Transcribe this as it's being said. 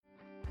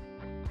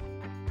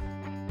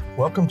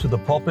Welcome to the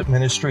pulpit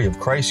ministry of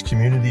Christ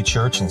Community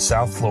Church in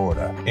South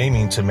Florida,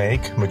 aiming to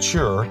make,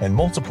 mature, and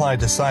multiply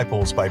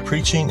disciples by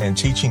preaching and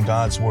teaching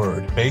God's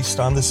Word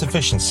based on the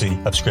sufficiency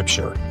of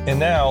Scripture. And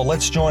now,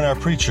 let's join our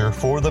preacher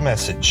for the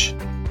message.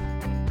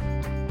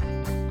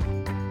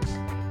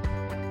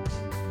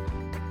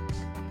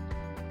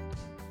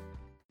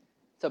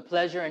 It's a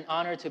pleasure and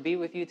honor to be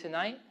with you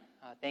tonight.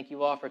 Thank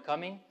you all for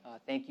coming.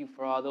 Thank you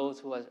for all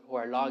those who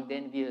are logged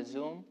in via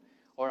Zoom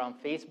or on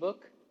Facebook.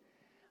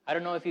 I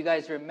don't know if you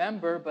guys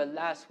remember, but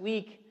last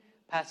week,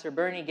 Pastor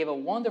Bernie gave a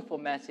wonderful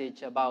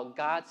message about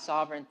God's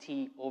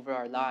sovereignty over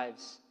our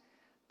lives.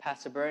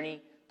 Pastor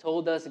Bernie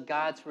told us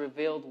God's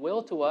revealed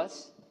will to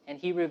us, and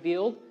he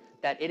revealed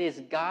that it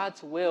is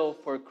God's will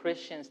for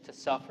Christians to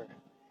suffer.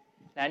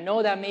 And I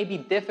know that may be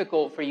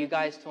difficult for you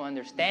guys to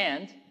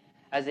understand,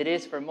 as it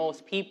is for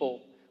most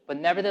people, but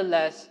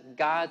nevertheless,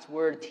 God's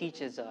word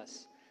teaches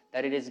us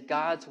that it is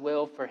God's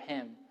will for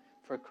him,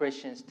 for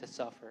Christians to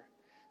suffer.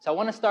 So I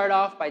want to start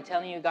off by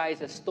telling you guys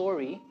a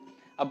story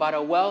about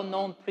a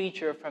well-known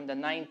preacher from the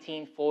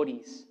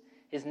 1940s.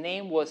 His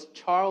name was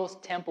Charles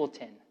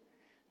Templeton.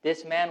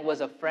 This man was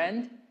a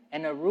friend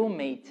and a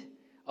roommate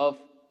of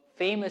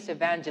famous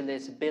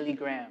evangelist Billy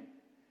Graham.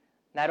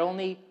 Not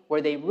only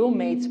were they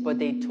roommates, but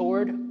they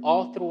toured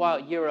all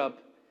throughout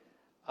Europe,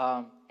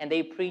 and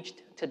they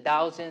preached to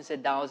thousands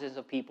and thousands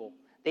of people.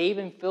 They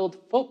even filled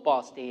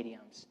football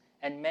stadiums,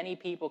 and many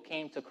people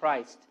came to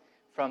Christ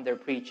from their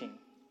preaching.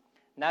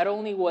 Not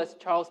only was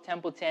Charles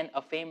Templeton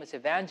a famous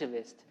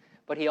evangelist,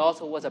 but he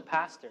also was a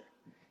pastor.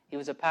 He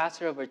was a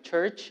pastor of a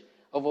church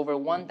of over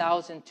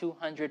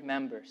 1,200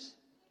 members.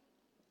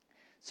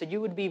 So you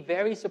would be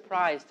very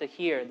surprised to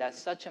hear that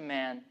such a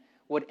man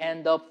would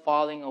end up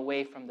falling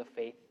away from the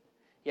faith.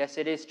 Yes,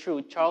 it is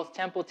true. Charles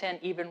Templeton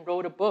even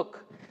wrote a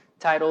book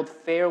titled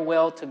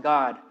Farewell to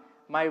God,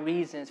 My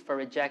Reasons for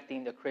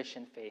Rejecting the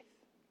Christian Faith.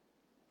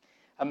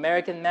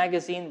 American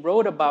Magazine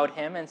wrote about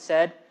him and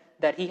said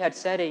that he had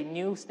set a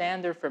new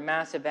standard for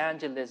mass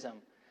evangelism,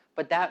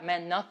 but that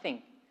meant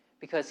nothing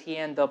because he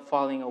ended up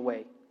falling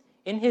away.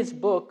 In his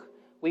book,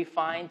 we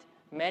find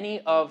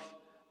many of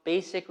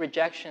basic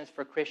rejections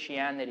for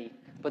Christianity,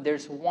 but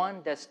there's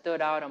one that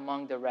stood out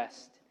among the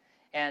rest,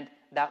 and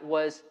that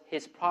was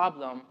his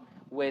problem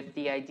with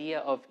the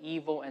idea of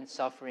evil and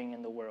suffering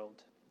in the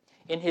world.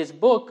 In his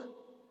book,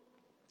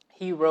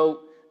 he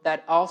wrote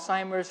that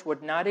Alzheimer's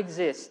would not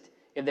exist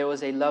if there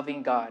was a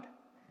loving God.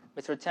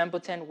 Mr.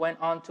 Templeton went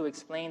on to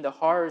explain the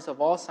horrors of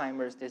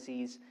Alzheimer's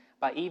disease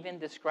by even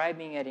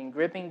describing it in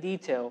gripping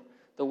detail,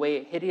 the way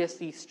it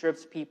hideously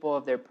strips people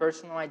of their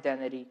personal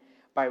identity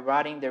by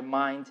rotting their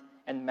mind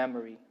and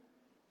memory.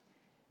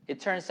 It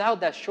turns out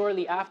that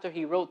shortly after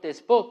he wrote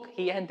this book,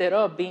 he ended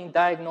up being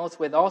diagnosed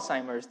with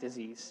Alzheimer's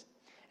disease.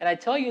 And I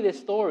tell you this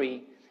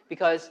story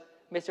because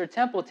Mr.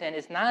 Templeton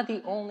is not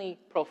the only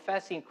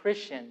professing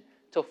Christian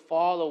to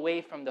fall away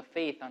from the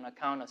faith on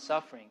account of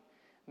suffering.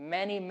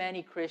 Many,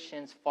 many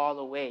Christians fall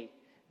away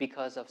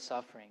because of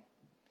suffering.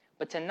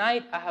 But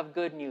tonight, I have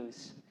good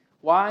news.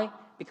 Why?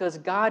 Because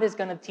God is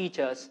going to teach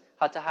us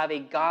how to have a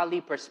godly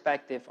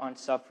perspective on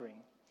suffering.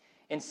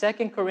 In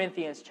 2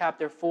 Corinthians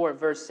chapter 4,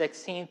 verse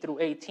 16 through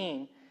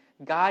 18,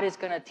 God is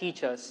going to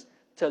teach us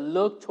to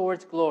look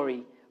towards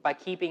glory by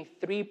keeping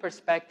three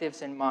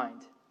perspectives in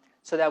mind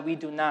so that we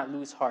do not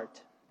lose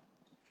heart.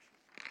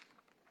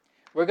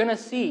 We're going to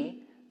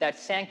see that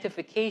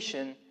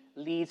sanctification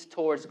leads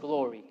towards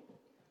glory.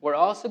 We're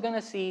also going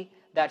to see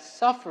that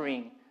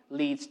suffering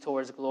leads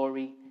towards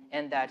glory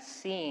and that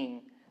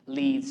seeing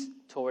leads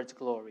towards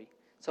glory.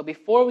 So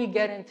before we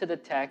get into the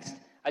text,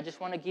 I just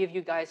want to give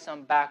you guys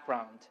some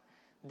background.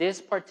 This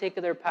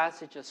particular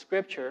passage of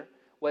Scripture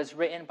was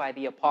written by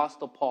the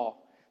Apostle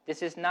Paul.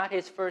 This is not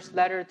his first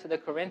letter to the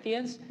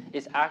Corinthians.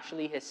 It's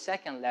actually his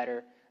second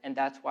letter, and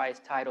that's why it's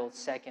titled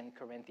 2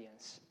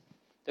 Corinthians.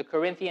 The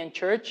Corinthian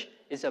church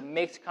is a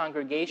mixed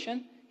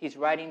congregation. He's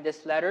writing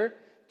this letter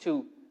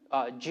to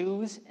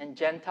Jews and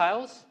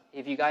Gentiles.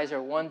 If you guys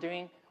are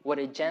wondering what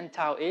a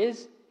Gentile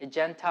is, a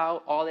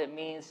Gentile, all it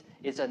means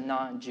is a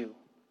non-Jew.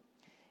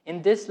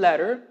 In this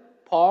letter,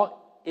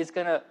 Paul is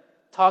going to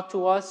talk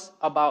to us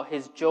about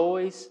his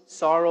joys,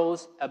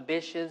 sorrows,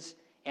 ambitions,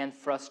 and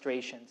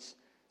frustrations.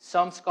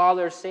 Some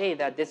scholars say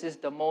that this is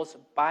the most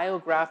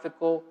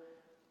biographical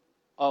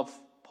of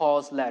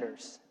Paul's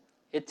letters.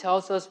 It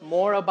tells us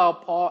more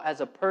about Paul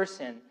as a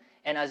person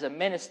and as a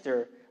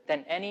minister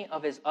than any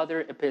of his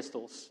other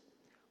epistles.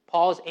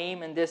 Paul's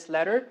aim in this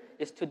letter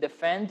is to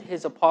defend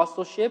his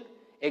apostleship,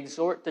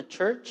 exhort the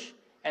church,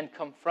 and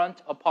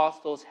confront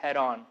apostles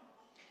head-on.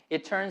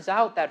 It turns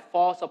out that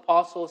false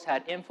apostles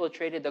had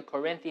infiltrated the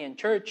Corinthian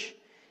church,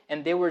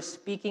 and they were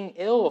speaking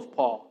ill of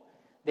Paul.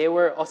 They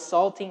were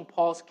assaulting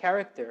Paul's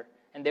character,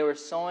 and they were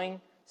sowing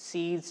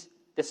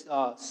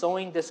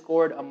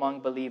discord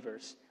among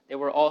believers. They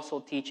were also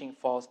teaching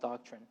false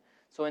doctrine.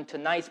 So in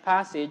tonight's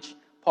passage,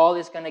 Paul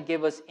is going to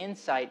give us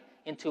insight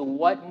into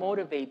what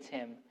motivates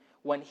him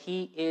when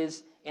he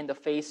is in the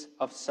face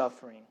of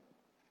suffering.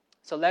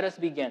 So let us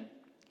begin.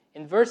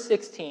 In verse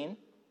 16,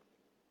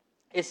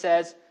 it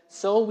says,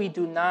 "So we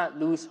do not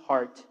lose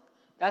heart."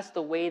 That's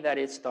the way that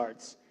it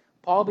starts.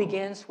 Paul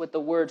begins with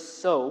the word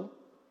 "so."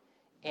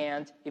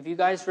 And if you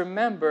guys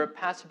remember,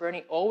 Pastor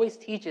Bernie always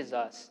teaches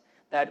us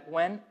that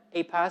when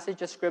a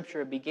passage of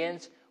Scripture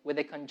begins with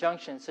a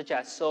conjunction such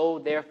as "so,"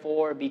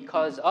 "therefore,"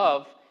 "because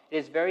of," it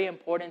is very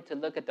important to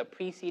look at the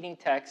preceding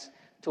text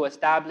to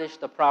establish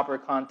the proper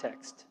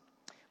context.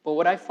 But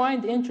what I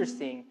find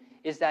interesting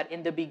is that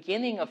in the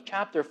beginning of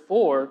chapter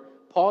 4,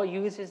 Paul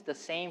uses the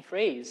same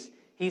phrase.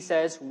 He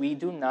says, "We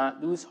do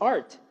not lose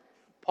heart."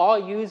 Paul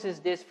uses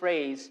this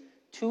phrase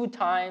 2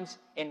 times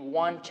in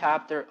 1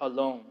 chapter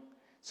alone.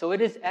 So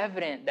it is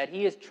evident that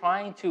he is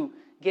trying to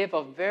give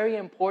a very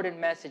important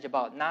message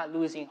about not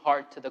losing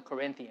heart to the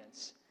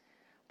Corinthians.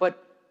 But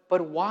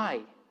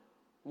why?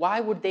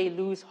 Why would they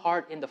lose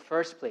heart in the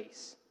first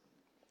place?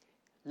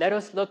 Let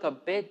us look a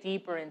bit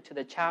deeper into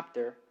the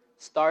chapter,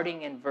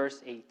 starting in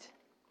verse 8.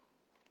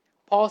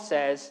 Paul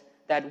says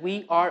that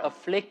we are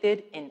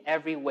afflicted in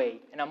every way.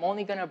 And I'm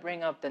only going to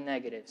bring up the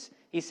negatives.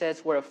 He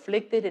says we're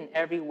afflicted in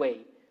every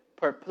way,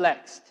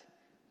 perplexed,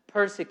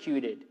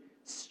 persecuted,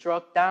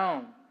 struck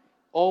down,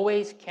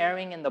 always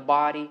carrying in the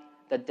body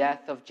the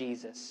death of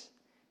Jesus.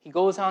 He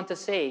goes on to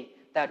say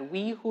that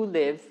we who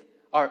live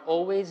are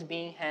always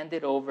being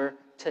handed over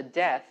to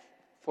death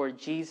for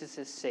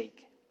Jesus'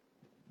 sake.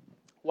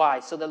 Why?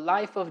 So the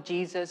life of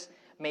Jesus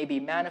may be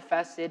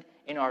manifested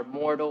in our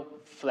mortal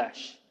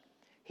flesh.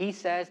 He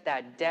says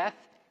that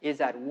death is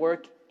at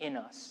work in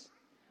us.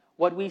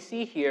 What we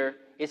see here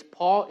is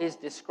Paul is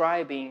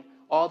describing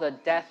all the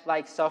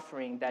death-like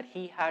suffering that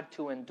he had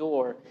to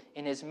endure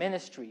in his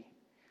ministry.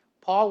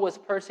 Paul was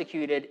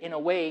persecuted in a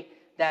way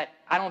that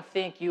I don't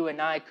think you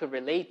and I could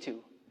relate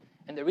to.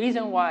 And the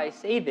reason why I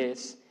say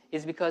this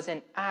is because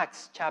in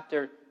Acts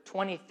chapter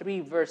 23,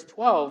 verse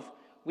 12,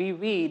 we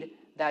read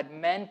that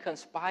men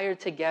conspired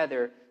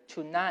together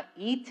to not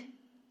eat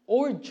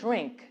or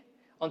drink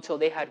until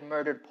they had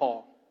murdered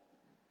Paul.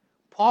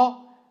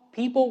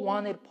 People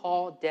wanted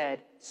Paul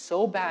dead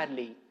so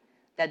badly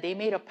that they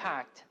made a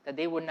pact that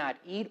they would not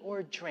eat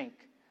or drink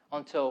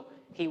until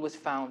he was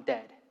found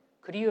dead.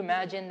 Could you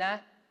imagine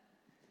that?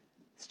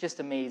 It's just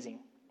amazing.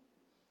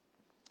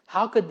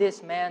 How could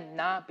this man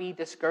not be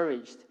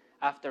discouraged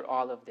after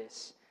all of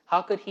this?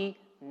 How could he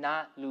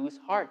not lose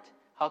heart?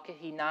 How could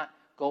he not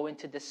go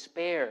into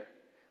despair?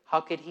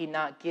 How could he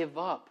not give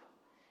up?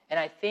 And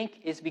I think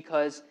it's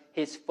because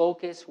his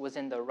focus was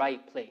in the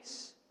right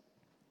place.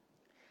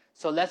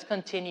 So let's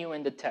continue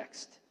in the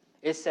text.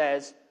 It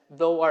says,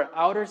 though our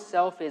outer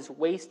self is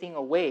wasting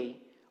away,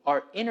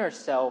 our inner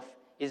self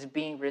is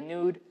being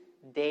renewed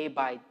day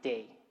by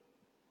day.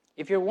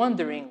 If you're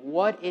wondering,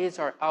 what is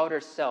our outer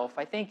self?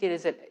 I think it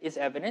is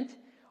evident.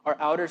 Our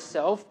outer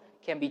self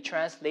can be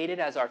translated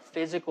as our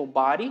physical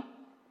body.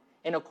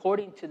 And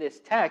according to this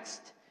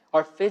text,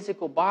 our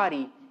physical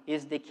body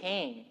is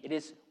decaying. It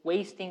is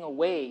wasting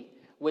away,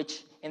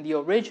 which in the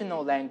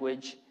original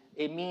language,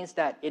 it means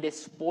that it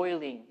is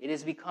spoiling. It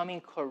is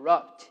becoming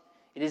corrupt.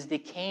 It is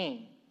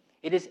decaying.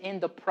 It is in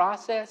the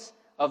process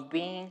of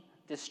being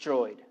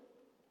destroyed.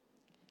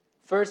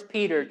 1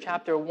 Peter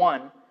chapter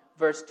 1,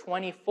 verse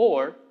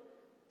 24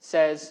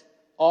 says,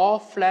 all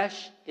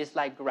flesh is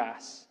like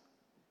grass,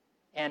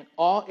 and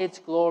all its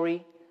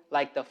glory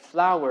like the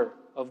flower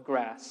of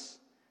grass.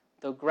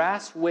 The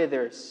grass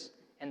withers,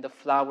 and the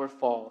flower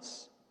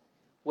falls.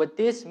 What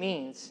this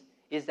means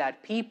is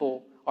that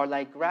people are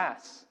like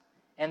grass,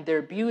 and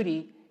their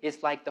beauty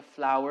is like the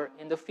flower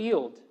in the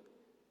field.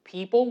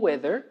 People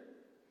wither,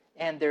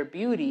 and their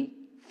beauty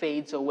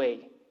fades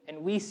away.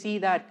 And we see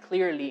that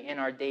clearly in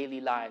our daily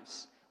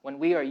lives. When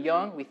we are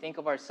young, we think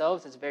of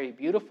ourselves as very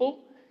beautiful,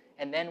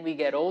 and then we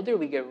get older,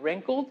 we get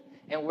wrinkled,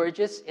 and we're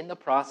just in the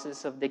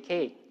process of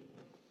decay.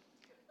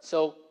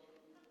 So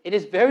it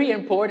is very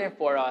important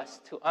for us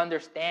to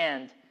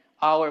understand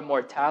our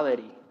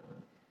mortality.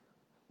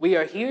 We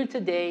are here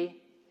today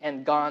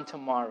and gone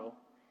tomorrow.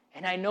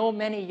 And I know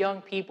many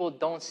young people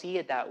don't see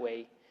it that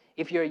way.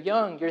 If you're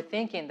young, you're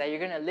thinking that you're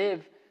going to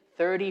live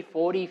 30,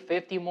 40,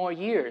 50 more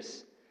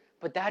years.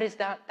 But that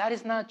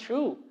is not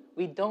true.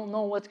 We don't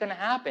know what's going to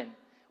happen.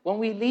 When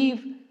we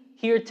leave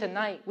here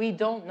tonight, we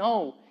don't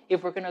know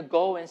if we're going to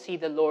go and see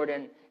the Lord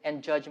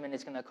and judgment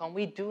is going to come.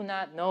 We do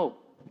not know.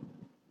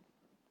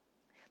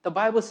 The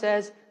Bible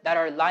says that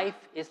our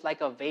life is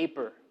like a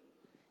vapor.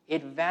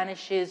 It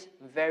vanishes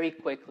very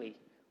quickly.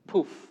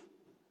 Poof.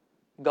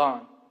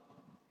 Gone.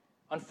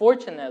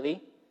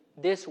 Unfortunately,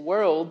 this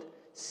world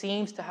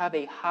seems to have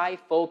a high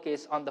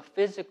focus on the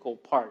physical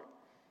part,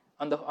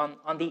 on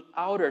the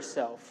outer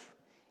self.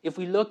 If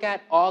we look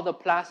at all the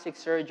plastic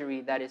surgery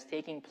that is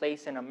taking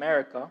place in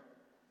America,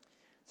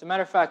 as a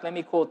matter of fact, let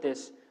me quote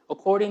this.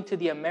 According to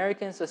the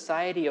American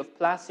Society of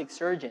Plastic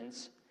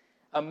Surgeons,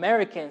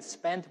 Americans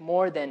spend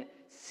more than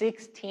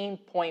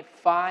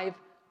 $16.5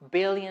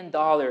 billion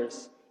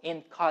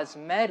in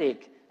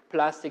cosmetic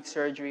plastic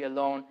surgery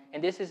alone,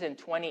 and this is in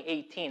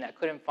 2018. I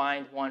couldn't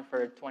find one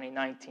for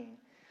 2019.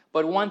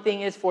 But one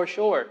thing is for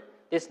sure,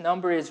 this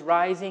number is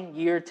rising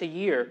year to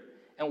year.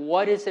 And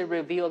what does it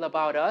reveal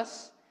about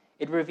us?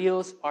 It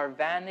reveals our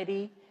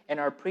vanity and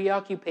our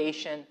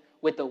preoccupation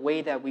with the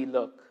way that we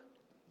look.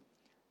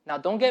 Now,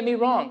 don't get me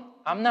wrong.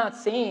 I'm not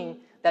saying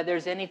that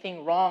there's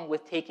anything wrong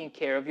with taking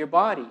care of your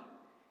body.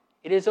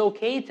 It is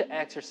okay to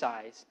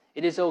exercise.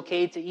 It is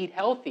okay to eat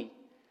healthy.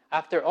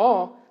 After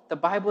all, the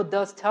Bible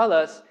does tell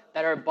us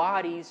that our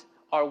bodies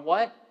are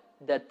what?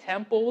 The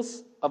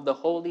temples of the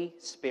Holy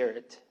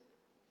Spirit.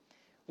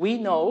 We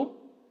know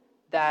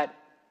that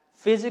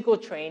physical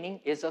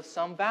training is of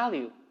some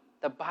value.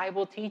 The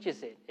Bible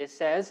teaches it. It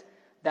says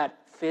that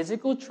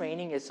physical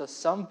training is of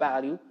some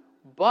value,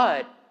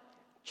 but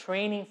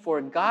training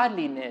for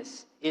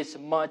godliness is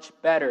much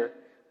better,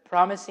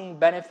 promising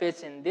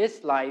benefits in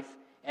this life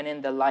and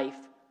in the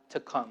life to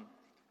come.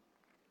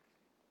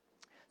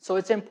 So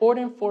it's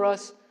important for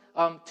us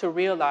to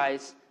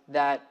realize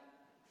that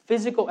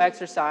physical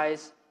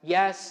exercise,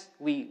 yes,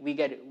 we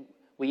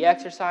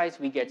exercise,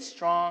 we get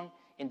strong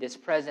in this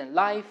present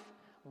life,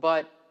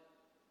 but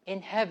in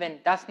heaven,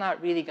 that's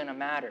not really going to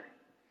matter.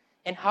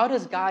 And how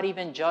does God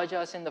even judge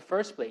us in the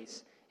first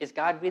place? Is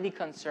God really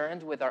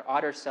concerned with our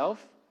outer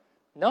self?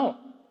 No.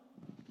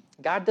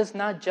 God does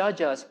not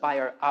judge us by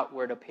our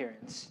outward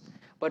appearance,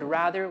 but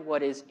rather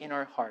what is in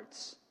our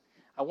hearts.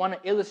 I want to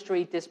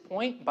illustrate this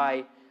point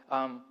by,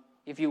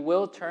 if you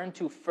will, turn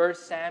to 1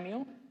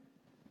 Samuel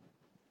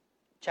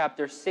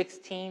chapter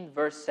 16,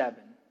 verse 7.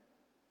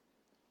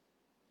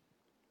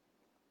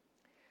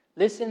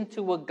 Listen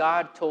to what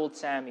God told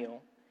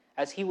Samuel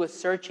as he was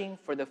searching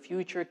for the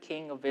future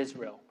king of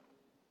Israel.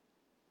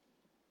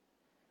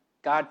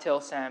 God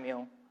tells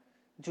Samuel,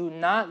 "Do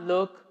not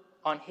look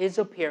on his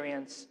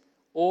appearance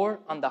or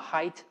on the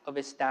height of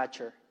his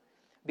stature,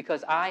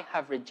 because I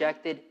have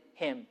rejected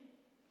him.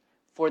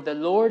 For the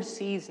Lord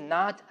sees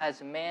not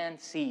as man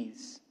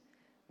sees.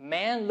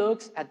 Man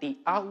looks at the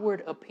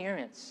outward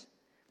appearance,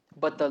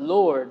 but the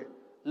Lord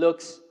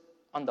looks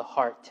on the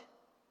heart."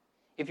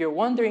 If you're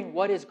wondering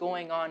what is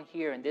going on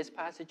here in this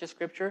passage of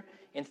Scripture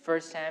in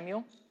 1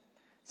 Samuel,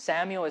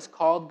 Samuel is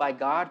called by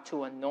God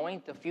to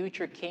anoint the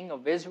future king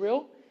of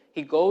Israel.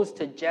 He goes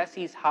to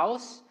Jesse's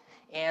house,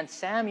 and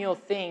Samuel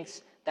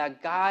thinks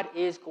that God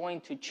is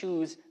going to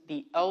choose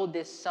the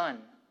eldest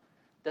son,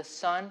 the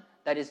son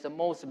that is the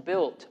most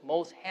built,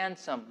 most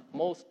handsome,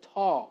 most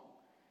tall.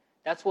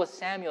 That's what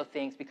Samuel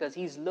thinks, because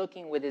he's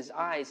looking with his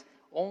eyes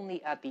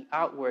only at the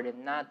outward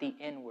and not the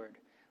inward.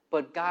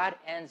 But God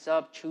ends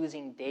up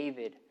choosing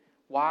David.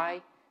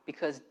 Why?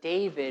 Because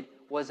David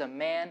was a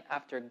man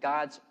after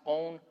God's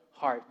own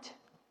heart.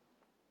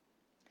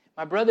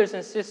 My brothers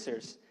and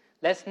sisters,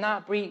 let's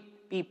not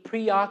be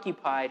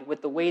preoccupied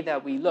with the way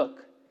that we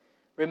look.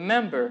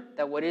 Remember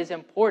that what is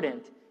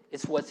important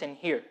is what's in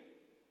here.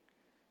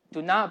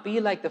 Do not be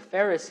like the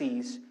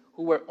Pharisees,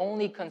 who were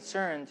only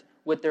concerned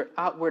with their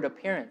outward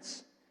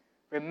appearance.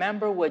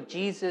 Remember what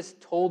Jesus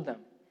told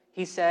them.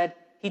 He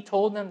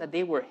told them that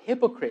they were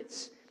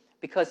hypocrites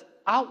because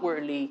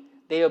outwardly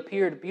they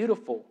appeared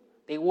beautiful.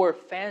 They wore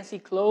fancy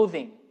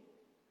clothing.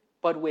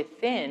 But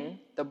within,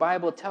 the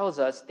Bible tells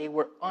us, they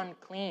were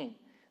unclean.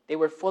 They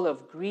were full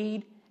of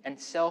greed and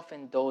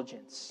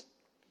self-indulgence.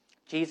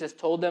 Jesus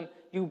told them,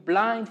 "You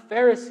blind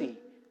Pharisee,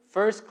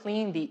 first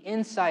clean the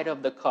inside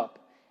of the cup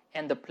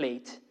and the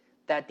plate,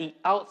 that the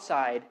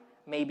outside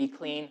may be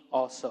clean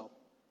also."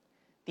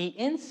 The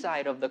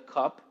inside of the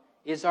cup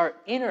is our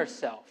inner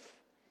self.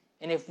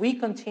 And if we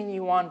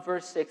continue on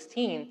verse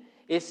 16,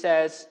 it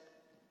says,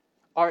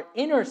 our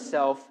inner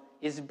self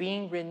is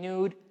being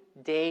renewed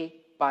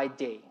day by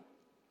day.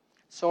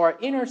 So our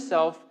inner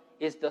self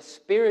is the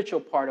spiritual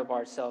part of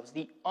ourselves,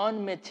 the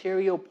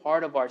unmaterial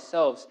part of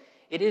ourselves.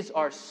 It is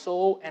our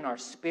soul and our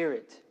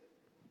spirit.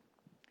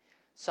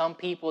 Some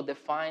people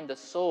define the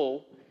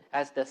soul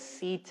as the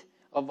seat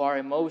of our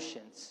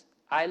emotions.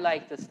 I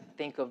like to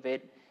think of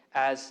it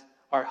as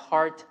our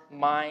heart,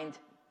 mind,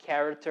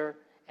 character,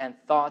 and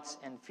thoughts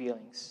and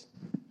feelings.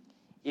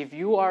 If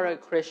you are a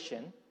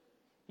Christian,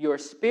 your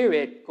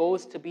spirit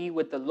goes to be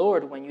with the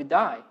Lord when you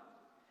die.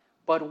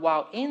 But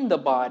while in the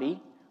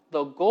body,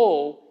 the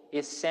goal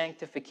is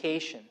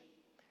sanctification.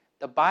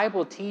 The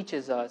Bible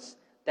teaches us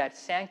that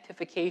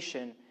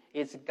sanctification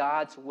is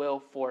God's will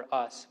for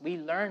us. We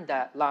learned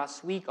that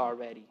last week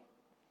already.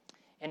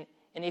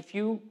 And if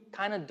you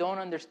kind of don't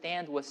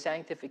understand what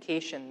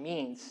sanctification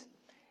means,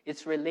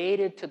 it's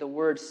related to the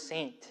word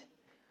saint.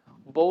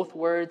 Both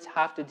words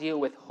have to deal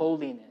with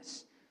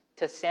holiness.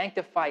 To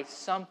sanctify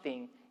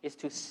something is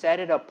to set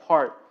it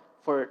apart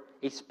for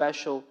a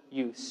special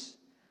use.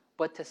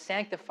 But to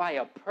sanctify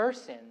a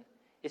person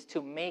is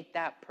to make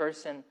that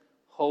person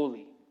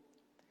holy.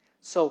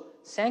 So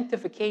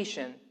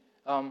sanctification,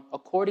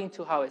 according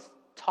to how it's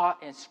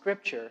taught in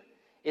Scripture,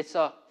 it's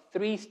a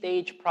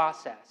 3-stage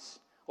process.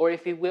 Or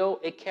if you will,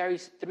 it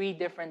carries 3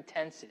 different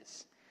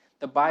tenses.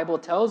 The Bible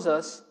tells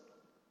us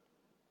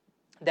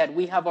that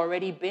we have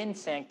already been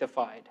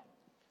sanctified,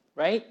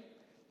 right?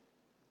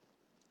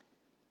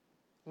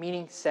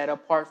 Meaning set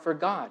apart for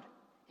God.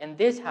 And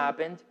this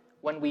happened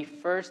when we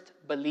first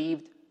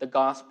believed the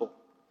gospel.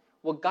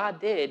 What God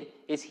did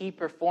is He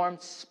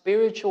performed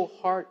spiritual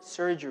heart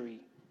surgery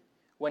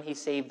when He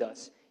saved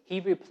us. He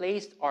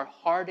replaced our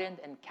hardened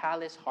and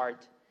callous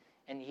heart,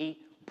 and he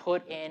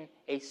put in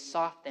a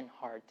softened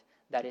heart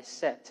that is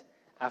set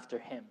after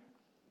him.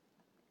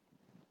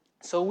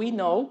 So we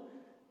know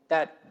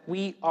that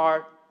we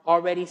are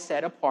already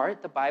set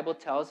apart. The Bible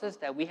tells us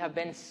that we have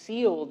been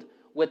sealed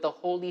with the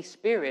Holy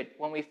Spirit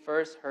when we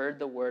first heard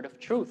the word of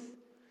truth.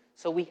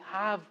 So we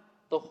have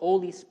the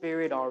Holy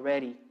Spirit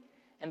already.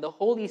 And the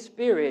Holy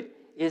Spirit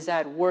is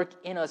at work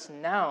in us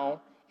now,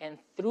 and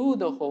through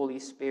the Holy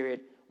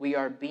Spirit, we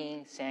are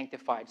being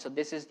sanctified. So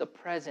this is the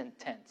present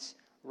tense.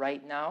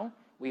 Right now,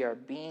 we are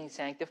being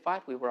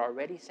sanctified. We were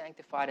already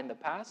sanctified in the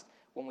past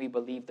when we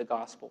believed the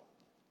gospel.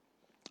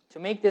 To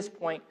make this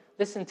point,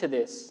 listen to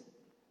this.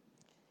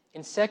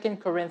 In 2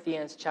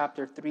 Corinthians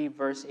chapter 3,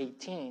 verse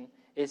 18,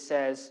 it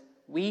says,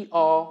 "We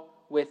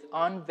all, with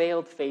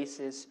unveiled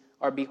faces,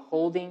 are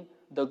beholding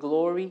the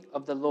glory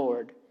of the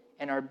Lord,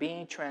 and are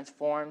being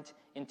transformed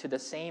into the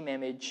same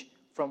image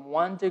from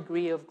one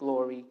degree of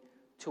glory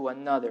to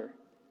another.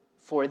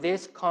 For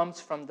this comes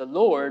from the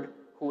Lord,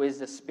 who is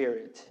the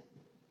Spirit."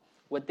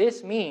 What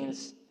this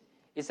means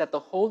is that the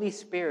Holy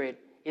Spirit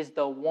is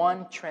the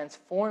one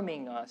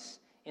transforming us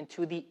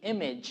into the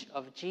image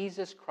of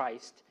Jesus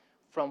Christ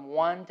from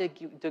one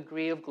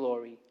degree of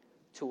glory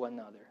to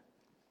another.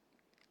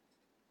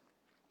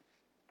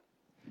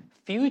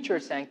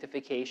 Future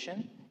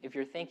sanctification, if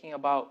you're thinking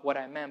about what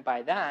I meant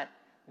by that,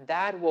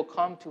 that will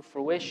come to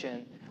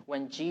fruition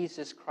when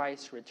Jesus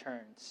Christ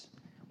returns.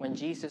 When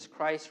Jesus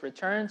Christ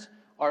returns,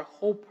 our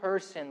whole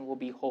person will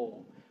be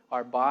whole.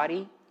 Our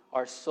body,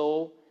 our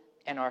soul,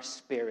 and our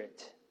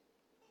spirit.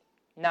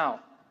 Now,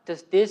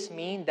 does this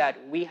mean that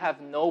we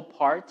have no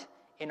part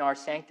in our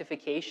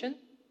sanctification?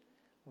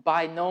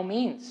 By no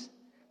means.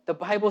 The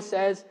Bible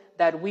says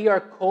that we are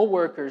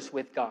co-workers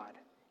with God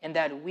and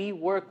that we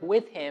work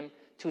with him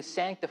to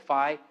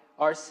sanctify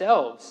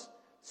ourselves.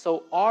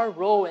 So our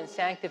role in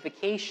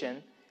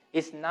sanctification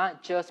is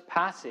not just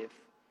passive.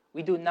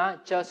 We do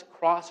not just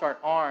cross our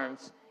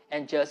arms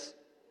and just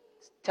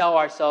tell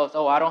ourselves,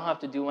 oh, I don't have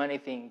to do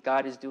anything.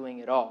 God is doing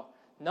it all.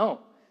 No,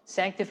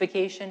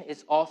 sanctification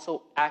is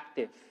also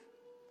active.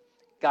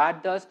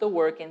 God does the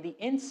work in the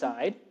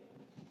inside,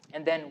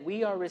 and then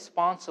we are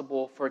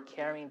responsible for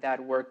carrying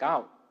that work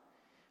out.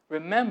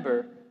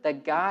 Remember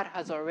that God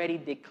has already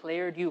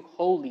declared you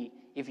holy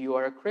if you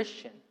are a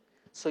Christian.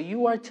 So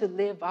you are to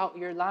live out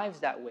your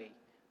lives that way.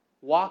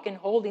 Walk in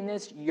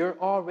holiness, you're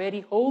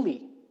already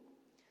holy.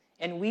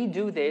 And we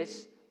do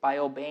this by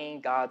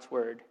obeying God's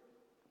word.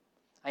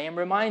 I am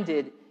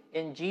reminded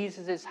in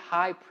Jesus'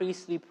 high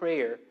priestly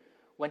prayer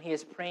when he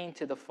is praying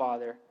to the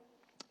Father.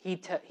 He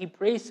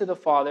prays to the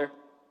Father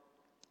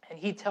and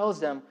he tells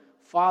them,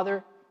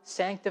 Father,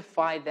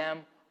 sanctify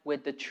them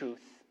with the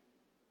truth.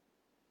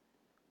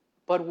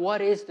 But what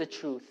is the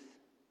truth?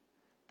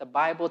 The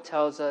Bible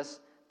tells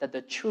us that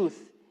the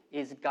truth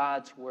is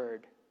God's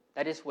word.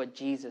 That is what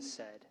Jesus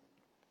said.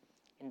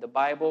 In the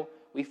Bible,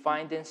 we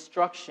find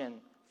instruction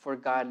for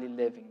godly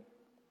living.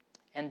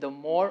 And the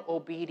more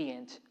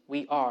obedient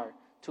we are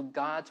to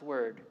God's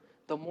word,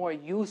 the more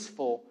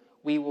useful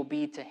we will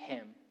be to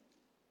him.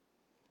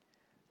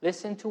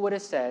 Listen to what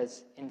it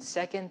says in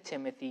 2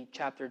 Timothy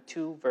chapter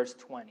 2, verse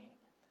 20.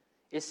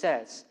 It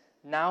says,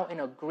 "Now in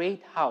a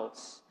great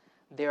house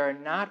there are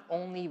not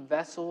only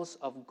vessels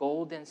of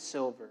gold and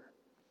silver,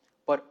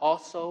 but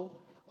also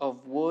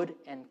of wood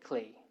and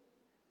clay,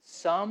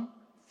 some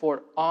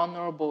for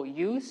honorable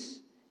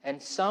use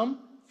and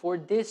some for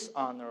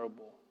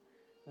dishonorable.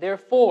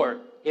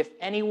 Therefore, if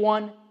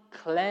anyone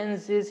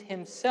cleanses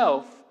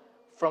himself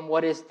from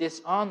what is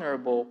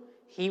dishonorable,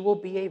 he will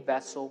be a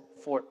vessel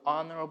for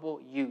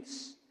honorable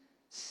use,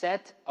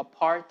 set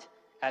apart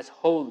as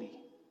holy,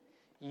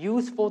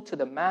 useful to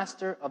the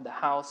master of the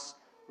house,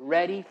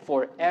 ready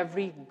for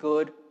every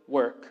good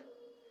work.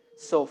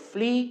 So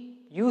flee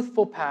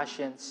youthful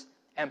passions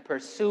and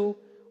pursue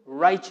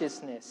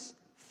righteousness,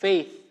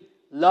 faith,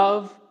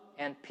 love,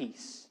 and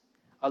peace,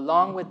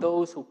 along with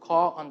those who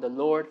call on the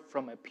Lord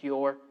from a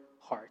pure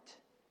heart."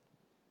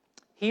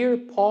 Here,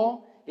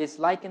 Paul is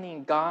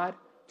likening God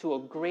to a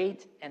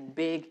great and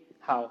big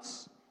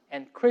house,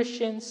 and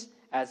Christians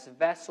as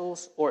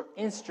vessels or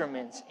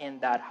instruments in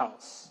that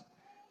house.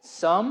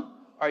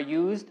 Some are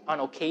used on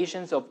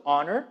occasions of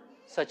honor,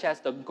 such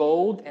as the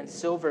gold and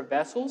silver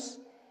vessels,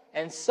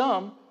 and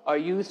some are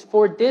used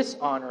for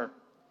dishonor.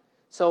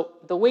 So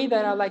the way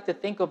that I like to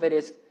think of it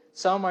is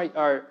some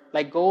are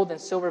like gold and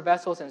silver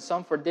vessels and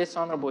some for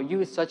dishonorable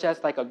use, such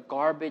as like a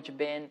garbage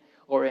bin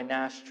or an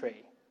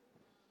ashtray.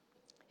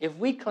 If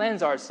we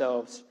cleanse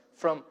ourselves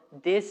from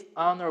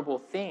dishonorable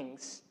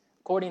things,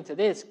 according to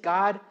this,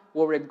 God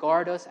will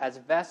regard us as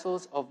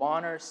vessels of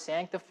honor,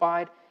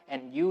 sanctified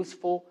and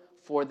useful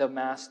for the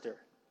master.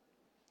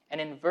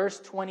 And in verse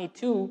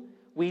 22,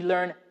 we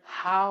learn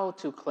how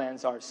to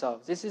cleanse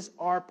ourselves. This is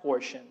our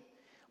portion.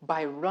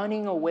 By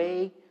running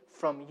away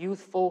from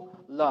youthful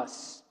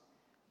lusts.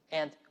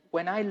 And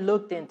when I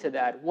looked into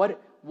that,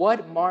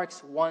 what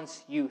marks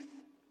one's youth?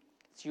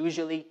 It's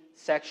usually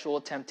sexual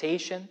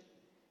temptation,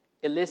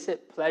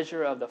 illicit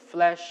pleasure of the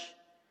flesh,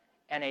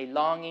 and a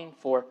longing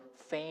for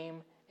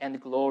fame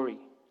and glory.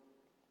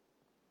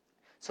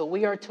 So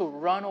we are to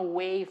run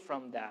away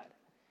from that.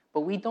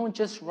 But we don't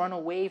just run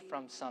away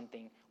from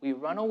something. We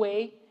run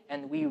away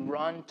and we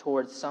run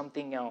towards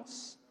something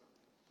else.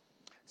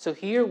 So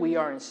here we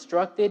are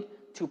instructed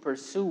to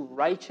pursue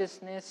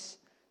righteousness,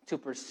 to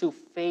pursue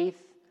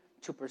faith,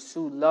 to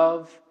pursue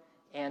love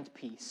and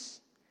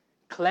peace.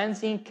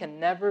 Cleansing can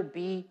never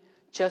be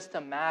just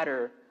a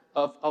matter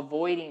of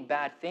avoiding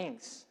bad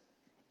things.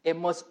 It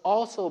must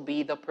also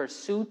be the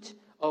pursuit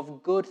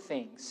of good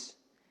things.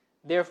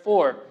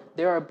 Therefore,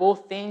 there are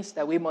both things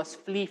that we must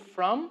flee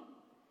from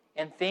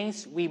and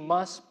things we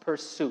must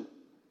pursue.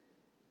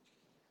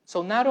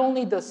 So not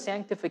only does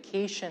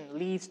sanctification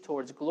lead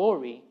towards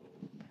glory,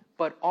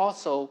 but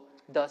also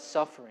does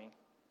suffering.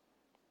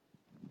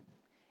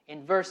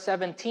 In verse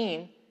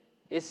 17,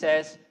 it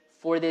says,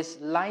 "For this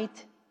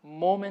light,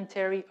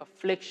 momentary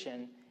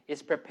affliction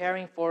is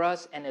preparing for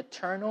us an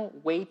eternal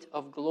weight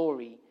of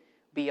glory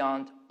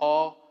beyond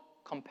all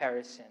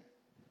comparison."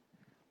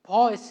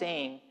 Paul is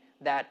saying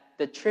that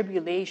the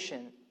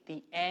tribulation,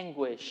 the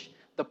anguish,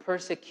 the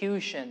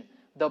persecution,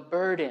 the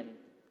burden,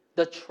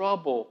 the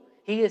trouble,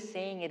 he is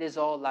saying it is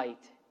all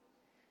light.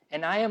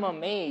 And I am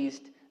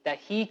amazed that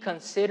he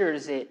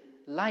considers it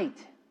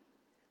light.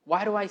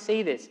 Why do I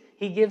say this?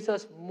 He gives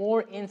us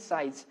more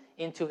insights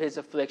into his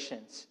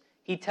afflictions.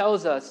 He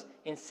tells us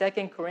in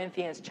 2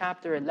 Corinthians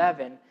chapter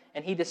 11,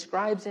 and he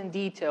describes in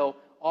detail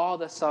all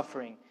the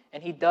suffering,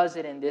 and he does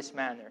it in this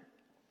manner.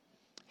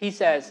 He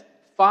says,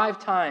 5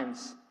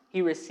 times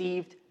he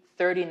received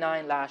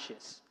 39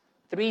 lashes.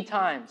 3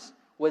 times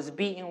was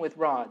beaten with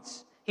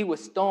rods. He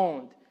was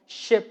stoned,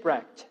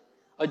 shipwrecked,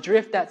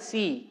 adrift at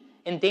sea,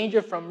 in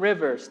danger from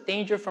rivers,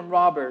 danger from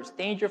robbers,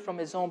 danger from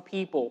his own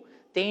people,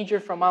 danger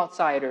from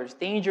outsiders,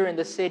 danger in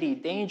the city,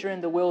 danger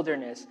in the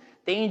wilderness,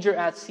 danger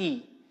at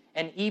sea,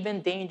 and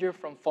even danger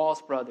from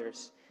false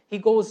brothers. He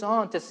goes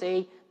on to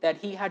say that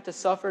he had to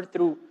suffer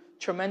through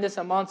tremendous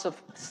amounts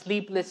of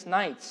sleepless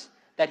nights,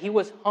 that he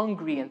was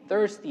hungry and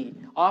thirsty,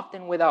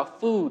 often without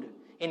food,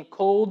 in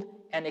cold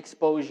and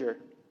exposure.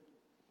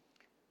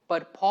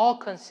 But Paul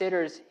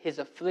considers his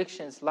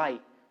afflictions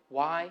light.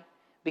 Why?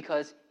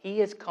 Because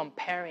he is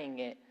comparing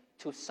it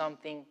to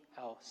something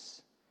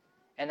else.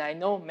 And I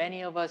know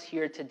many of us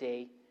here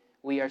today,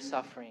 we are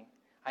suffering.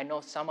 I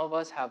know some of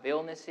us have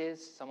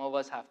illnesses, some of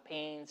us have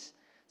pains,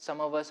 some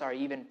of us are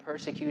even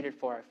persecuted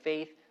for our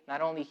faith,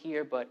 not only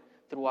here but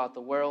throughout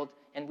the world.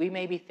 And we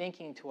may be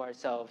thinking to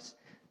ourselves,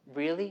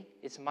 really?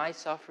 Is my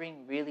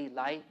suffering really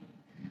light?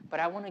 But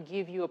I want to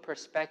give you a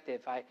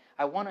perspective.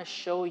 I want to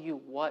show you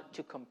what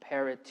to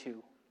compare it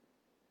to.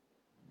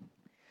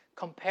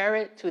 Compare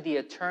it to the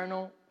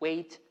eternal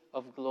weight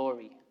of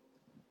glory.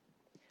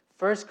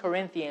 1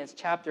 Corinthians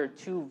chapter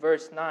 2,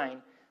 verse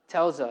 9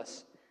 tells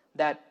us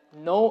that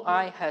no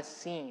eye has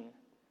seen,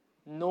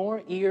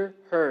 nor ear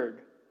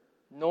heard,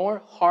 nor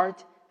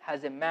heart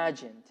has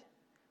imagined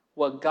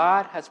what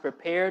God has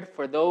prepared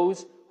for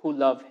those who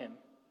love him.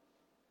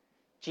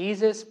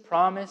 Jesus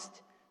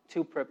promised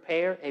to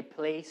prepare a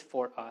place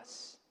for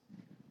us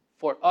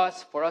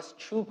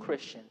true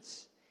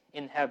Christians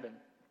in heaven.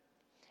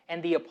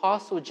 And the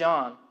Apostle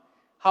John,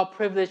 how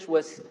privileged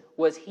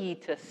was he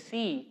to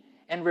see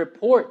and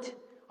report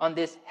on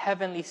this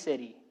heavenly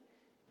city.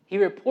 He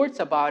reports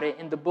about it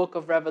in the book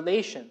of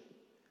Revelation.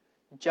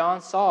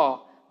 John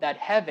saw that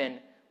heaven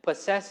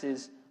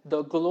possesses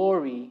the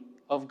glory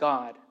of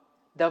God,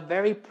 the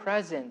very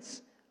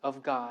presence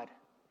of God.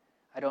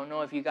 I don't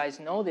know if you guys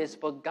know this,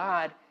 but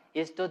God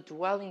is the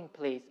dwelling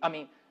place.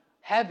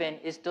 Heaven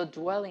is the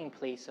dwelling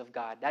place of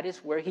God. That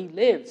is where he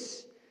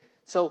lives.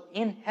 So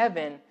in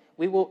heaven,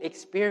 we will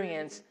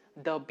experience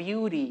the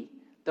beauty,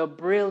 the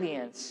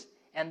brilliance,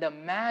 and the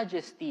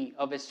majesty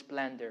of his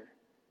splendor.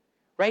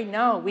 Right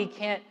now, we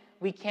can't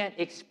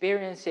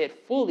experience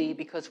it fully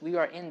because we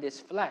are in this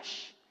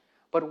flesh.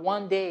 But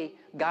one day,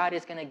 God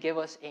is going to give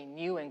us a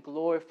new and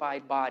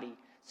glorified body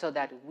so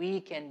that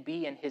we can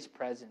be in his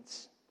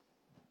presence.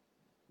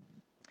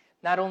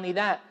 Not only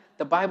that,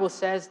 the Bible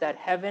says that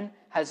heaven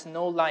has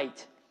no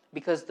light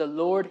because the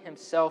Lord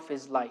himself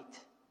is light.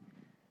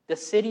 The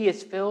city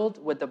is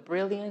filled with the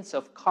brilliance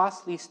of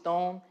costly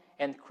stone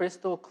and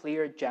crystal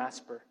clear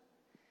jasper.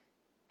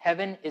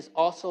 Heaven is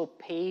also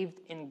paved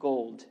in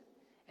gold,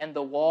 and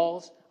the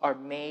walls are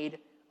made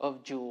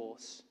of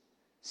jewels.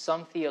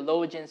 Some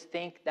theologians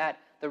think that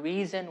the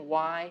reason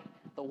why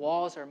the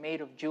walls are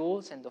made of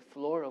jewels and the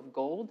floor of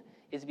gold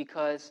is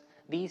because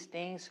these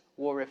things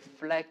will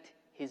reflect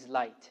his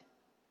light.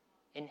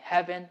 In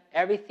heaven,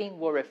 everything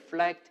will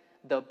reflect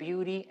the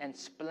beauty and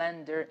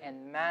splendor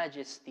and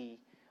majesty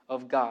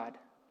of God.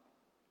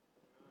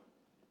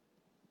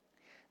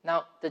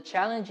 Now, the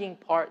challenging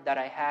part that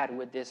I had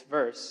with this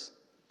verse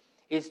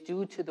is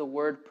due to the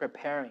word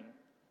preparing.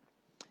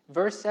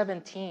 Verse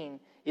 17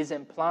 is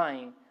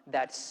implying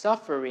that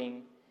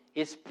suffering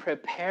is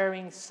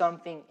preparing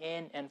something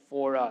in and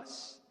for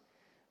us.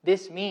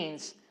 This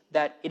means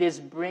that it is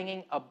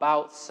bringing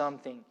about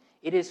something.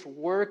 It is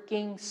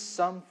working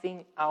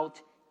something out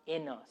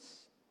in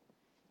us.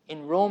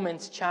 In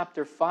Romans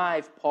chapter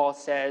 5, Paul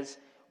says,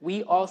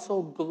 we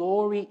also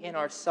glory in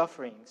our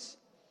sufferings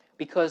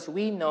because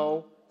we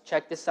know,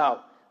 check this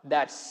out,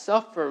 that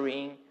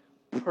suffering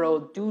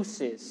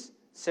produces,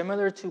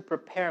 similar to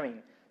preparing,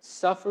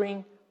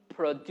 suffering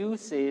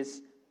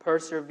produces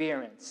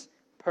perseverance.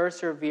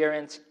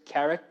 Perseverance,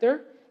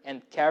 character,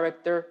 and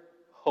character,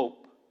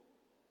 hope.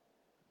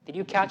 Did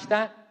you catch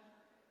that?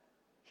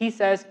 He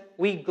says,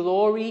 we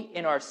glory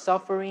in our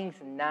sufferings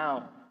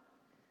now.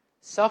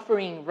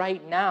 Suffering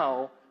right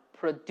now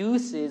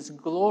produces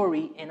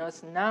glory in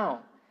us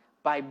now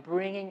by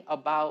bringing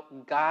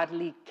about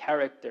godly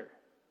character.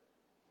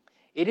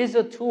 It is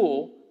a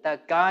tool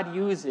that God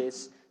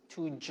uses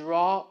to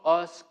draw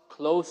us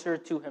closer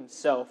to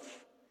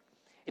himself.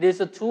 It is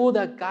a tool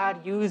that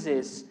God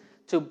uses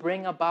to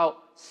bring about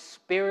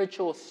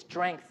spiritual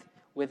strength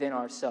within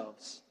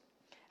ourselves.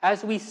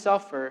 As we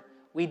suffer,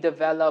 we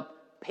develop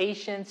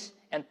patience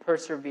and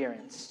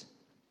perseverance.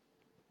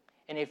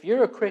 And if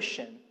you're a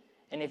Christian,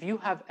 and if you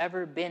have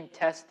ever been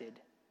tested,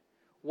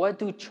 what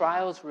do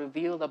trials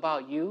reveal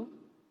about you?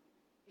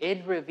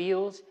 It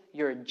reveals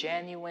your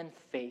genuine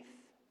faith.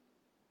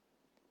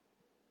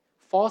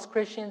 False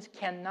Christians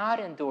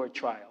cannot endure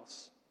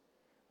trials.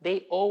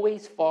 They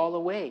always fall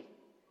away,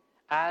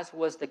 as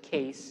was the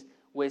case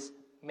with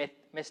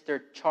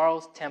Mr.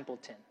 Charles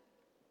Templeton.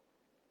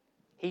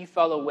 He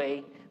fell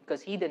away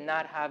because he did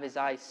not have his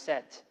eyes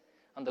set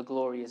on the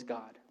glorious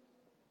God.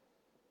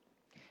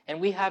 And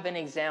we have an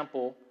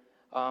example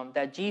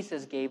that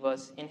Jesus gave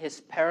us in his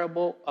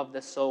parable of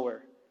the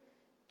sower.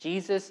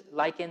 Jesus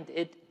likened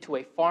it to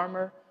a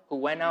farmer who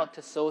went out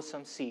to sow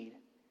some seed.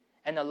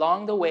 And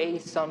along the way,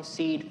 some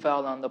seed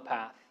fell on the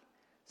path.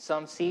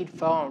 Some seed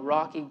fell on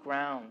rocky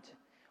ground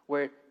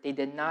where they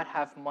did not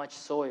have much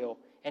soil.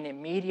 And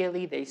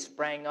immediately they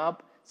sprang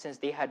up since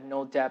they had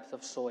no depth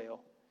of soil.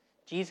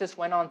 Jesus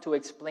went on to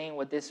explain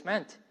what this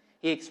meant.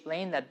 He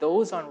explained that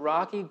those on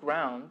rocky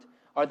ground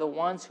are the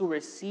ones who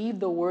receive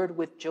the word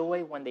with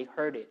joy when they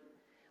heard it.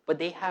 But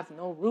they have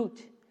no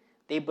root.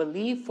 They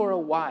believe for a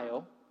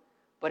while,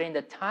 but in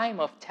the time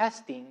of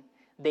testing,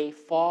 they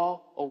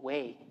fall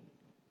away.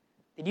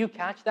 Did you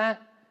catch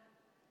that?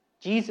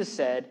 Jesus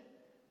said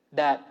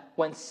that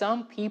when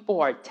some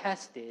people are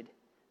tested,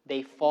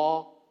 they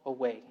fall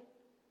away.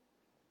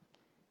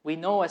 We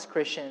know as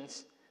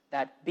Christians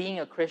that being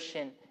a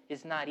Christian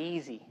is not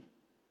easy.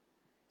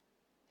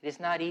 It is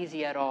not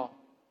easy at all.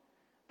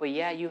 But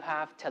yeah, you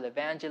have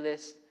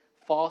televangelists,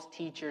 false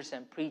teachers,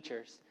 and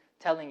preachers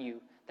telling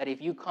you that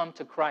if you come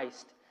to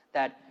Christ,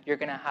 that you're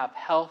going to have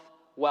health,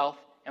 wealth,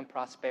 and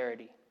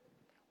prosperity.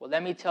 Well,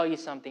 let me tell you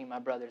something, my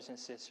brothers and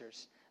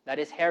sisters. That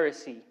is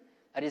heresy.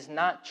 That is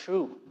not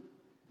true.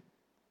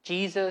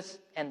 Jesus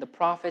and the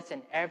prophets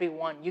and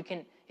everyone,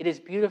 it is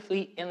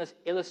beautifully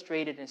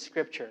illustrated in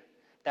Scripture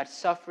that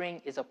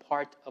suffering is a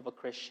part of a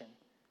Christian.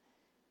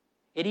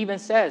 It even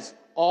says,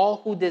 all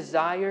who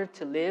desire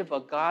to live a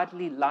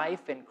godly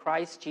life in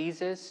Christ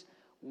Jesus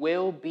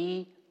will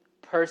be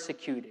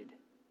persecuted.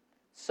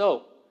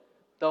 So,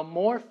 the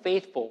more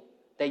faithful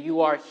that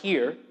you are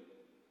here,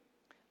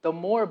 the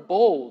more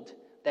bold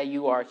that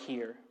you are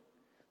here,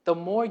 the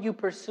more you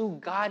pursue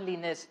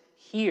godliness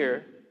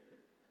here,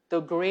 the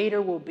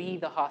greater will be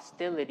the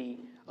hostility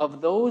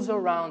of those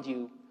around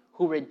you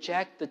who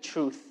reject the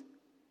truth.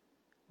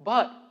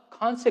 But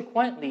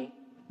consequently,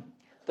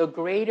 the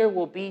greater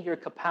will be your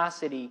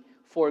capacity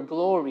for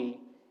glory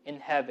in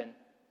heaven.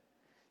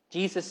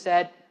 Jesus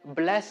said,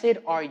 "Blessed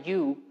are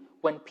you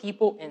when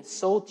people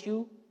insult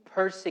you,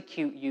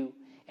 persecute you,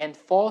 and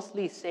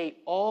falsely say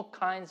all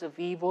kinds of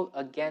evil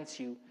against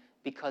you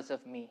because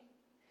of me."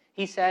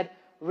 He said,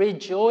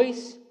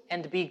 "Rejoice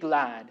and be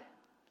glad,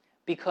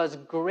 because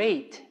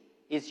great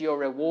is your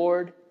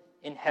reward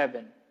in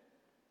heaven."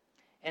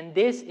 And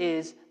this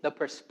is the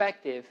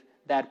perspective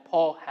that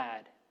Paul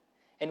had.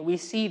 And we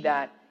see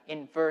that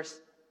in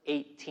verse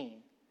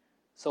 18.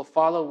 So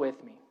follow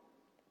with me.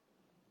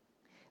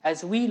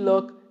 As we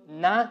look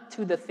not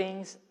to the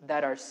things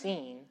that are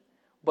seen,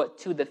 but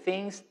to the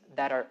things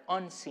that are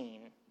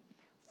unseen.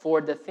 For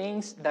the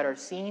things that are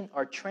seen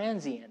are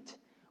transient,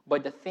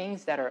 but the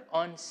things that are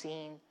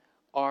unseen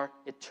are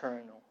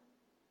eternal.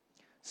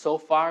 So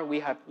far, we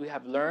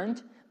have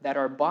learned that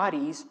our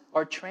bodies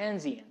are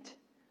transient.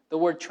 The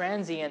word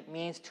transient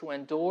means to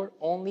endure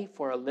only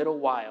for a little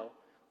while,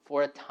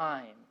 for a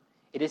time.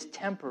 It is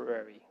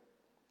temporary.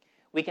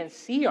 We can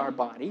see our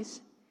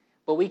bodies,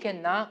 but we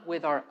cannot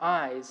with our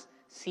eyes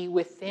see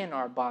within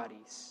our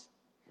bodies,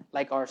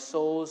 like our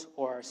souls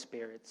or our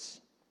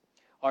spirits.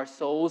 Our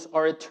souls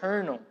are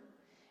eternal.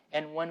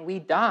 And when we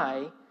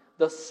die,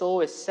 the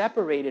soul is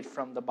separated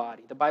from the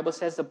body. The Bible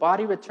says the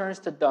body returns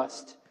to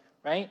dust,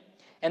 right?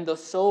 And the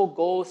soul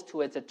goes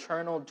to its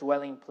eternal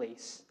dwelling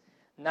place.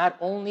 Not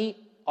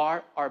only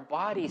are our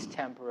bodies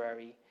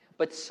temporary,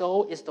 but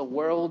so is the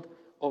world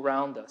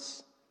around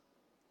us.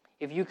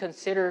 If you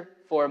consider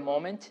for a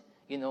moment,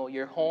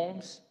 your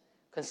homes,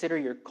 consider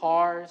your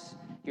cars,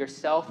 your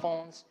cell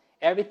phones,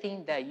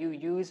 everything that you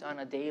use on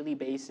a daily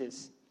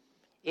basis,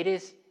 it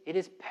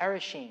is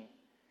perishing.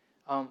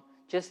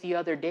 Just the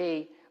other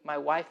day, my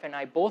wife and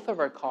I, both of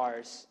our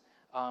cars,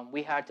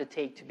 we had to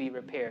take to be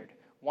repaired.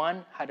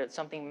 One had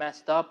something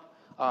messed up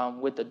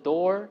with the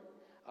door.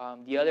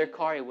 The other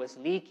car, it was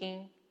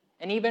leaking.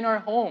 And even our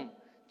home,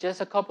 just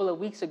a couple of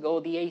weeks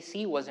ago, the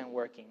AC wasn't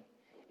working.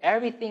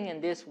 Everything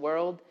in this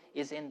world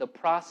is in the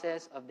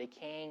process of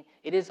decaying.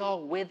 It is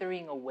all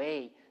withering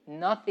away.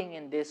 Nothing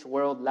in this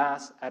world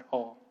lasts at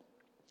all.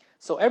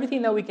 So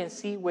everything that we can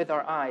see with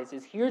our eyes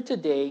is here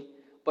today,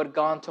 but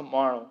gone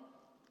tomorrow.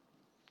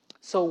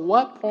 So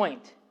what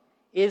point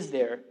is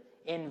there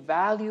in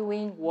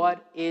valuing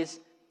what is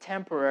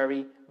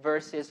temporary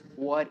versus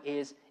what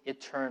is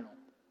eternal?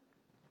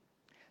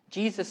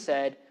 Jesus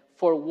said,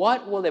 "For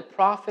what will it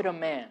profit a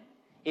man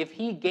if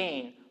he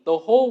gain the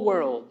whole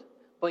world,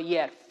 but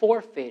yet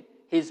forfeit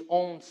his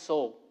own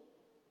soul?"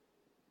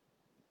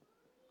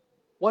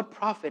 What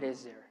profit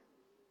is there?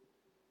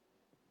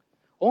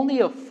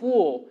 Only a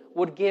fool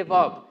would give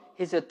up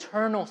his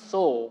eternal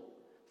soul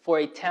for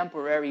a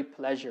temporary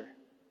pleasure.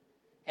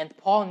 And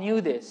Paul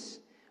knew this,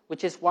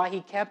 which is why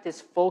he kept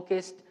his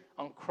focus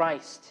on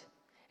Christ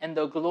and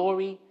the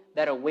glory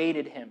that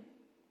awaited him.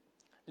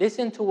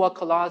 Listen to what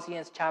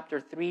Colossians chapter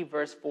 3,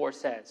 verse 4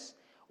 says.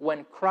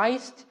 "When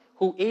Christ,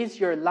 who is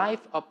your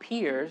life,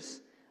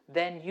 appears,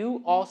 then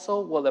you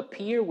also will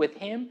appear with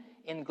him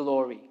in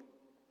glory."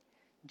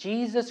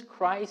 Jesus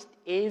Christ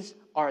is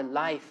our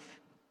life.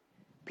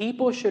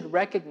 People should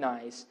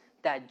recognize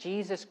that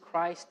Jesus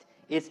Christ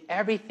is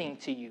everything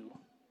to you.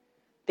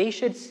 They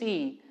should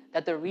see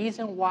that the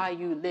reason why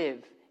you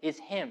live is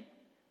him,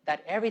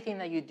 that everything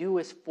that you do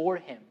is for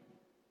him.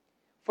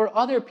 For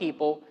other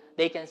people,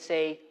 they can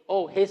say,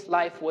 "Oh, his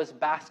life was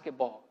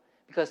basketball,"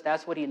 because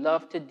that's what he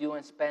loved to do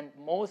and spend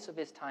most of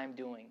his time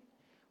doing.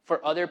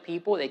 For other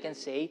people, they can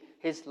say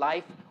his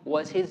life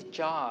was his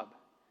job,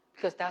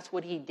 because that's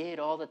what he did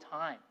all the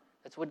time.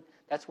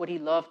 That's what he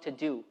loved to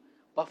do.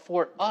 But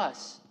for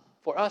us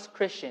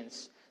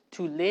Christians,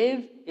 to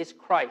live is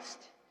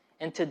Christ,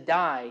 and to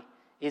die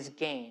is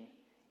gain.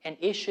 And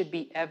it should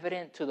be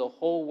evident to the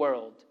whole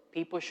world.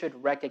 People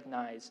should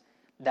recognize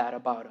that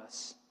about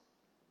us.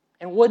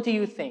 And what do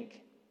you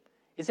think?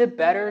 Is it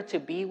better to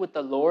be with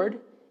the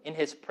Lord in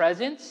his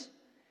presence,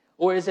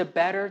 or is it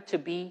better to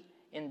be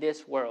in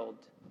this world?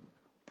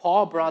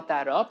 Paul brought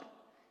that up,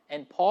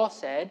 and Paul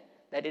said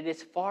that it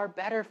is far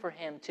better for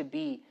him to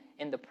be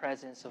in the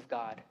presence of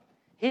God.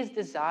 His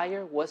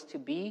desire was to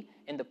be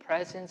in the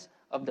presence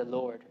of the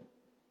Lord.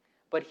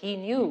 But he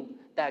knew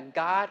that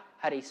God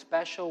had a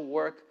special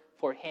work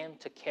for him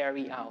to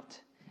carry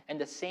out.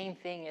 And the same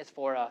thing is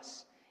for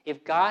us.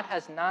 If God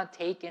has not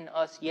taken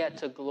us yet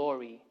to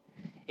glory,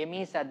 it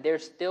means that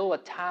there's still a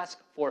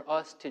task for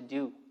us to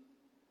do.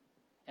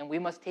 And we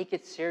must take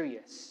it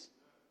serious.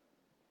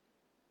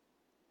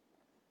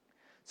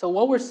 So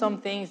what were some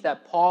things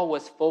that Paul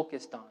was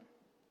focused on?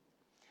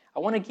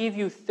 I want to give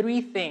you 3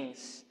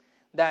 things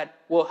that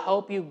will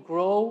help you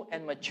grow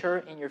and mature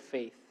in your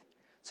faith,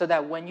 so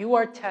that when you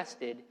are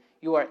tested,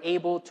 you are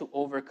able to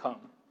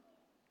overcome.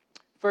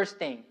 First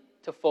thing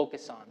to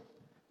focus on,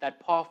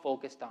 that Paul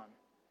focused on.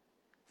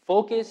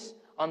 Focus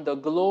on the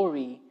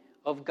glory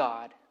of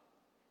God.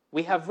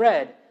 We have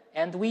read,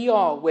 "And we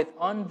all, with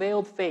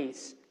unveiled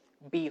face,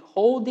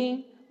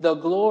 beholding the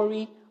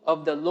glory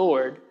of the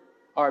Lord,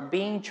 are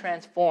being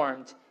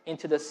transformed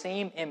into the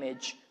same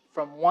image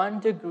from one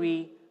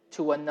degree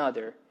to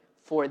another.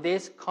 For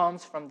this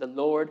comes from the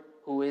Lord,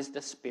 who is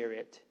the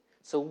Spirit."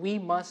 So we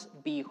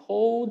must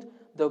behold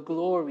the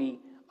glory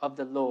of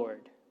the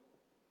Lord.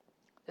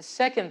 The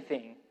second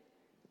thing,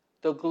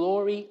 the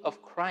glory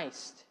of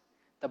Christ.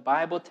 The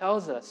Bible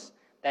tells us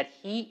that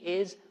he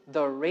is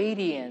the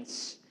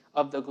radiance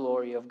of the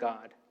glory of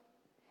God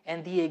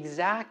and the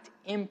exact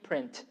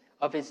imprint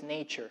of his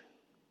nature.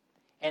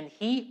 And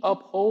he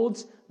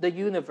upholds the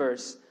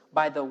universe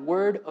by the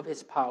word of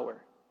his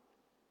power.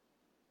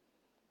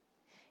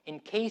 In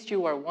case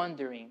you are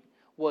wondering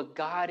what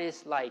God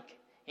is like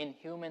in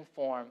human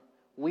form,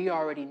 we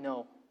already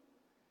know.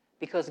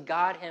 Because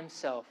God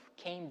himself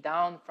came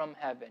down from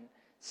heaven,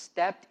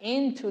 stepped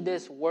into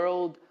this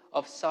world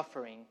of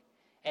suffering,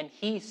 and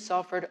he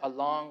suffered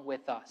along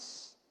with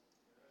us.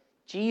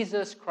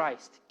 Jesus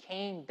Christ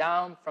came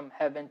down from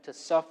heaven to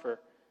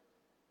suffer.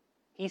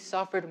 He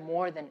suffered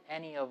more than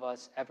any of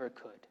us ever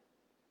could.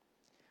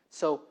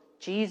 So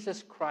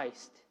Jesus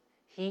Christ,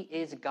 he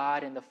is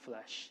God in the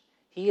flesh.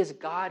 He is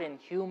God in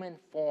human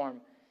form.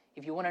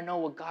 If you want to know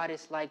what God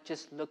is like,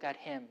 just look at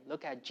him.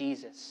 Look at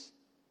Jesus.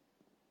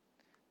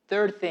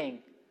 Third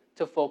thing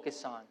to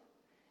focus on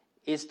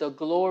is the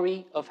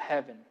glory of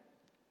heaven.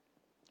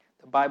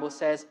 The Bible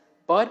says,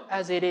 "But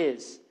as it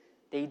is,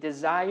 they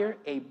desire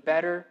a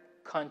better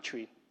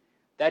country,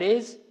 that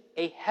is,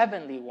 a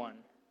heavenly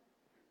one.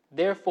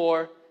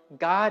 Therefore,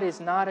 God is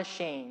not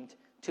ashamed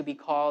to be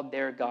called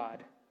their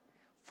God,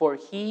 for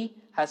he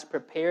has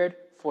prepared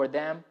for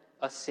them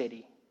a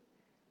city."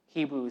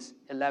 Hebrews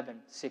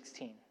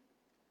 11:16.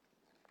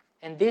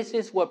 And this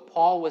is what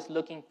Paul was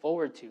looking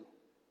forward to.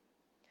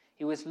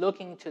 He was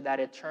looking to that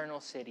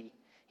eternal city.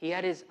 He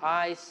had his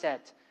eyes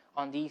set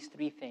on these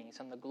three things,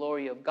 on the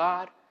glory of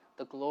God,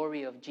 the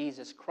glory of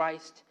Jesus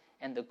Christ,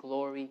 and the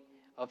glory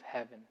of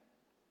heaven.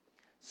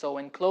 So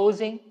in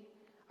closing,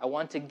 I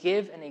want to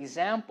give an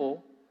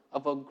example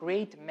of a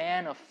great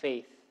man of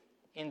faith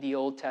in the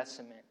Old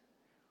Testament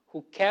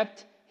who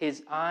kept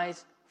his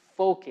eyes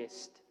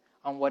focused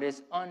on what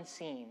is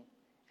unseen,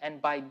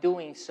 and by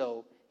doing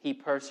so, he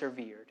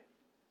persevered.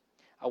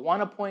 I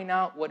want to point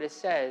out what it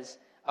says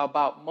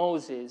about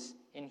Moses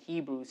in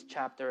Hebrews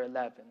chapter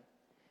 11.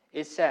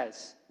 It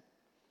says,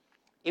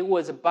 "It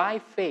was by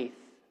faith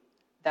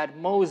that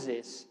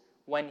Moses,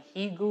 when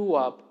he grew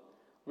up,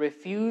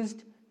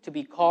 refused to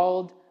be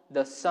called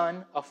the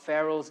son of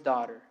Pharaoh's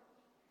daughter.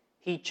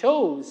 He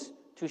chose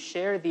to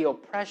share the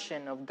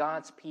oppression of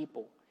God's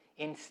people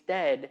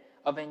instead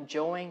of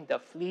enjoying the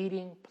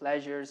fleeting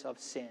pleasures of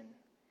sin.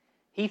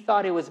 He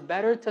thought it was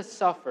better to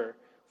suffer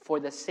for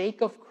the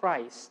sake of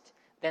Christ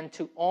than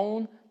to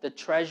own the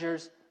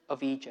treasures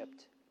of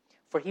Egypt.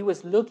 For he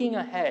was looking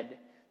ahead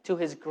to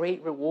his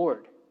great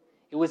reward.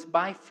 It was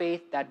by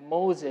faith that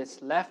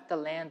Moses left the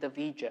land of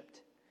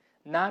Egypt,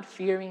 not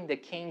fearing the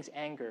king's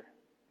anger.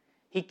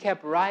 He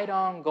kept right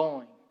on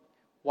going.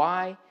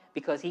 Why?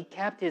 Because he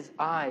kept his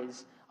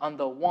eyes on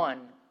the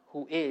one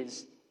who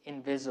is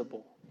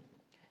invisible."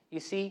 You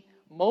see,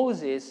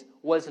 Moses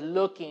was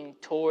looking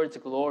towards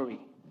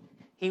glory.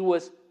 He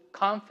was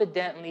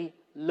confidently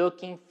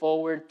looking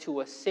forward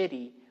to a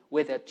city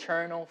with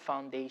eternal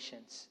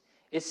foundations.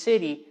 A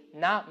city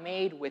not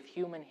made with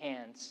human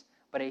hands,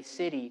 but a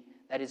city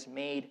that is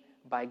made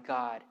by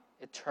God,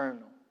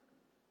 eternal.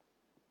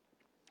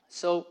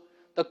 So,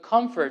 the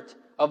comfort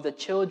of the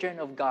children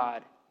of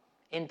God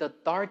in the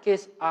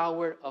darkest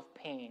hour of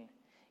pain,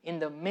 in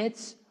the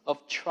midst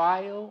of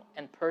trial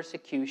and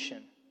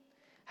persecution,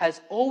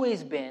 has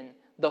always been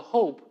the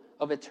hope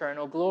of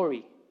eternal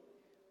glory.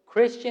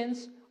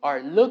 Christians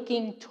are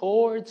looking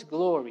towards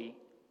glory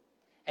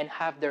and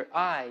have their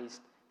eyes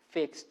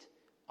fixed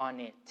on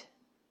it.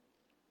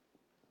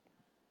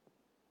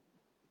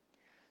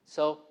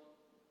 So,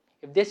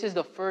 if this is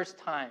the first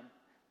time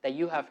that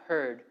you have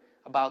heard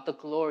about the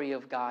glory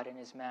of God and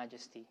His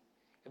majesty,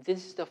 if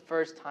this is the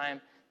first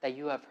time that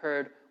you have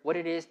heard what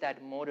it is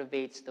that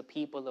motivates the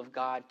people of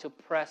God to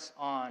press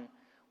on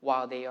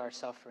while they are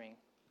suffering,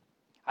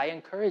 I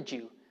encourage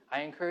you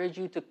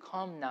to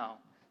come now.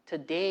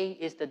 Today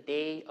is the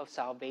day of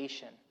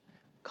salvation.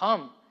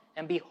 Come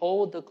and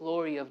behold the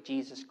glory of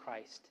Jesus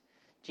Christ.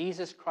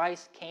 Jesus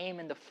Christ came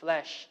in the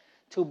flesh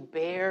to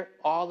bear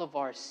all of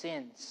our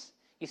sins.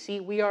 You see,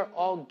 we are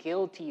all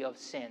guilty of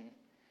sin.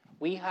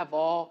 We have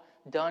all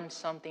done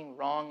something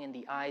wrong in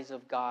the eyes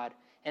of God.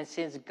 And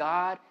since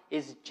God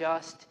is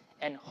just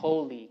and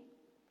holy,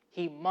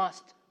 He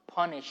must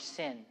punish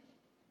sin.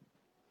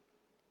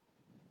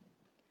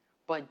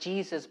 But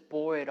Jesus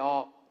bore it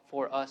all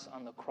for us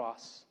on the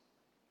cross.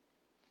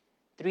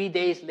 3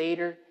 days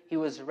later, He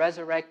was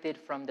resurrected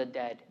from the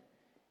dead,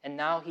 and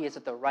now He is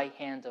at the right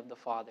hand of the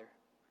Father.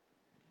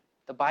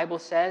 The Bible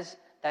says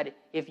that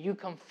if you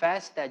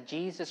confess that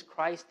Jesus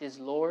Christ is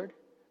Lord,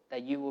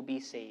 that you will be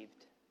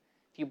saved.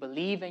 If you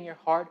believe in your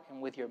heart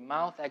and with your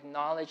mouth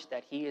acknowledge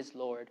that He is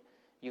Lord,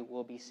 you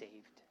will be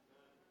saved.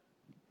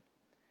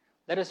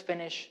 Let us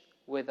finish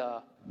with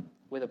a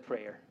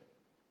prayer.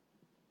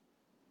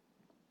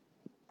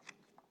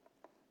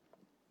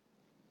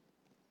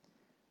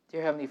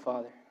 Dear Heavenly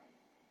Father,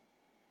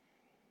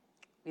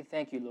 we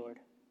thank you, Lord,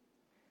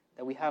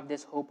 that we have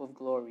this hope of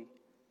glory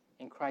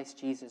in Christ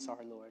Jesus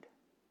our Lord.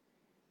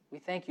 We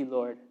thank you,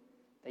 Lord,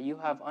 that you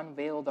have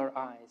unveiled our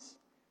eyes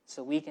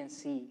so we can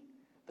see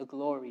the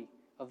glory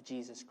of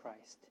Jesus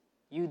Christ.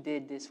 You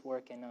did this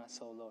work in us,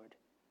 O Lord.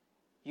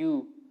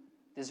 You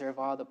deserve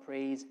all the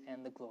praise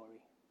and the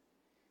glory.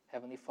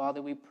 Heavenly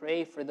Father, we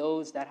pray for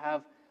those that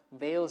have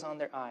veils on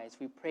their eyes.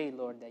 We pray,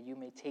 Lord, that you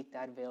may take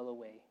that veil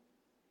away.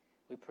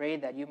 We pray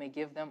that you may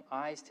give them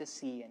eyes to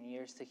see and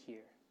ears to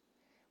hear.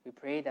 We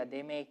pray that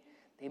they may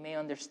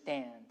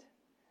understand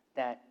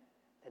that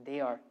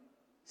they are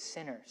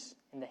sinners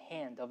in the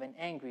hand of an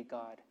angry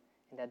God,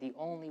 and that the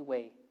only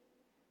way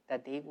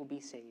that they will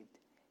be saved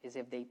is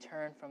if they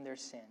turn from their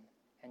sin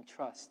and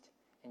trust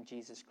in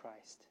Jesus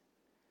Christ.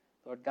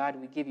 Lord God,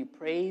 we give you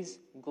praise,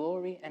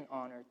 glory, and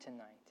honor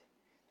tonight.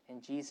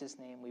 In Jesus'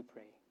 name we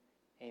pray.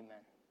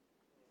 Amen.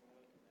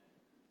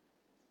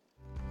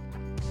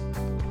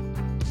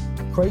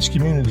 Christ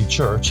Community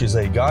Church is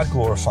a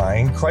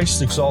God-glorifying,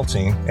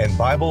 Christ-exalting, and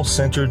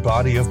Bible-centered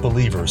body of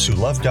believers who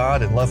love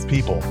God and love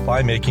people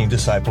by making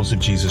disciples of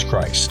Jesus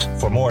Christ.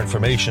 For more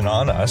information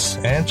on us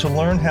and to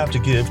learn how to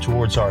give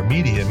towards our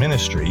media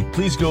ministry,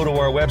 please go to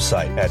our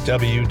website at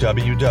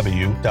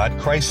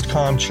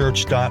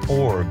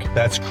www.christcomchurch.org.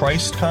 That's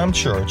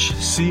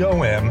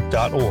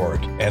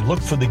christcomchurch.org, and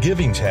look for the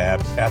Giving tab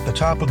at the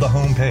top of the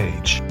home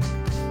page.